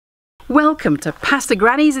Welcome to Pasta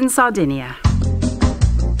Grannies in Sardinia.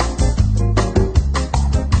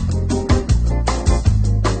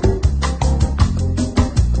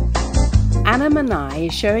 Anna Manai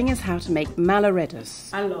is showing us how to make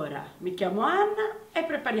Malloreddus. Allora, mi chiamo Anna e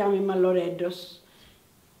prepariamo i Malloreddus.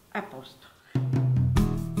 A posto. Un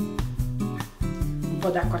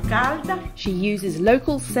po' d'acqua calda. She uses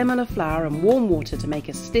local semolina flour and warm water to make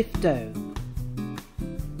a stiff dough,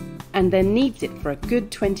 and then kneads it for a good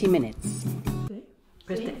 20 minutes.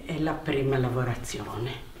 Questa è la prima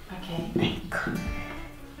lavorazione. Okay. Ecco.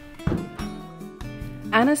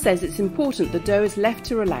 Anna says it's important the dough is left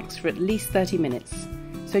to relax for at least 30 minutes,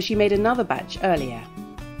 so she made another batch earlier.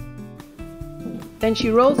 Then she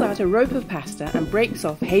rolls out a rope of pasta and breaks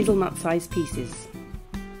off hazelnut-sized pieces.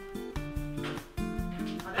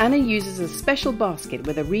 Anna uses a special basket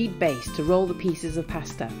with a reed base to roll the pieces of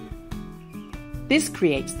pasta. This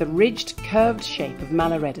creates the ridged, curved shape of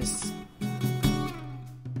Malloreddus.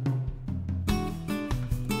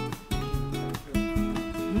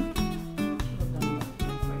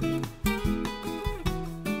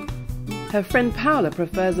 Her friend Paola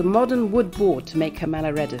prefers a modern wood board to make her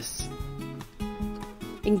Malloreddus.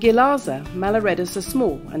 In Ghilarza, Malloreddus are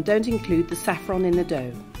small and don't include the saffron in the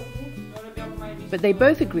dough. But they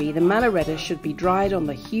both agree the Malloreddus should be dried on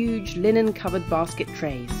the huge linen-covered basket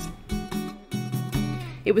trays.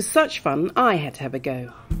 It was such fun, I had to have a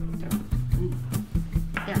go.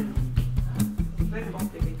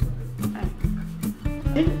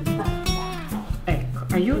 Ecco,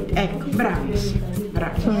 aiuto, ecco, bravi.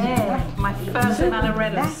 Yeah, my first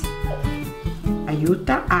Malloreddus.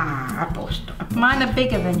 Aiuta, a posto. Mine are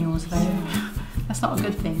bigger than yours though. That's not a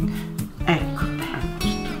good thing. Ecco, a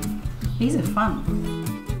posto. These are fun.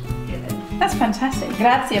 That's fantastic.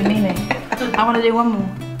 Grazie mille. I want to do one more.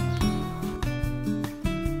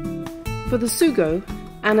 For the sugo,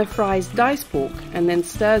 Anna fries diced pork and then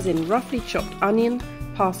stirs in roughly chopped onion,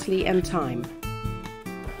 parsley and thyme.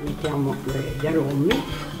 Mettiamo gli aromi.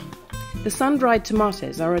 The sun-dried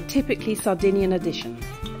tomatoes are a typically Sardinian addition.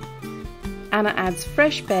 Anna adds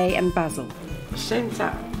fresh bay and basil.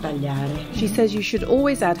 Senza tagliare. She says you should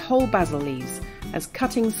always add whole basil leaves, as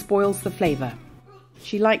cutting spoils the flavour.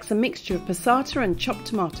 She likes a mixture of passata and chopped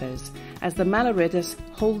tomatoes, as the Malloreddus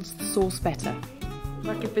holds the sauce better.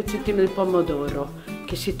 Qualche pezzettino di pomodoro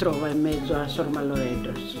che si trova in mezzo a Sor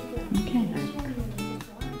Malloreddus. Okay.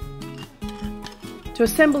 To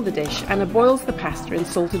assemble the dish, Anna boils the pasta in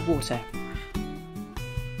salted water.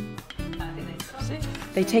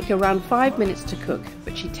 They take around 5 minutes to cook,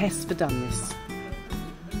 but she tests for doneness.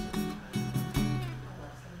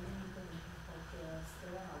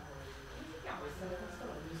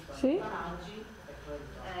 See?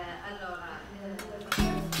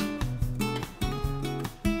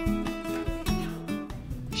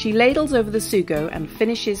 She ladles over the sugo and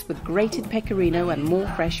finishes with grated pecorino and more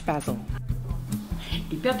fresh basil.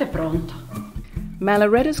 Il piatto è pronto.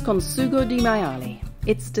 Malloreddus con sugo di maiale.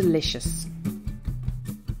 It's delicious.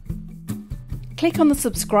 Click on the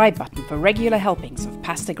subscribe button for regular helpings of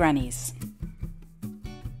Pasta Grannies.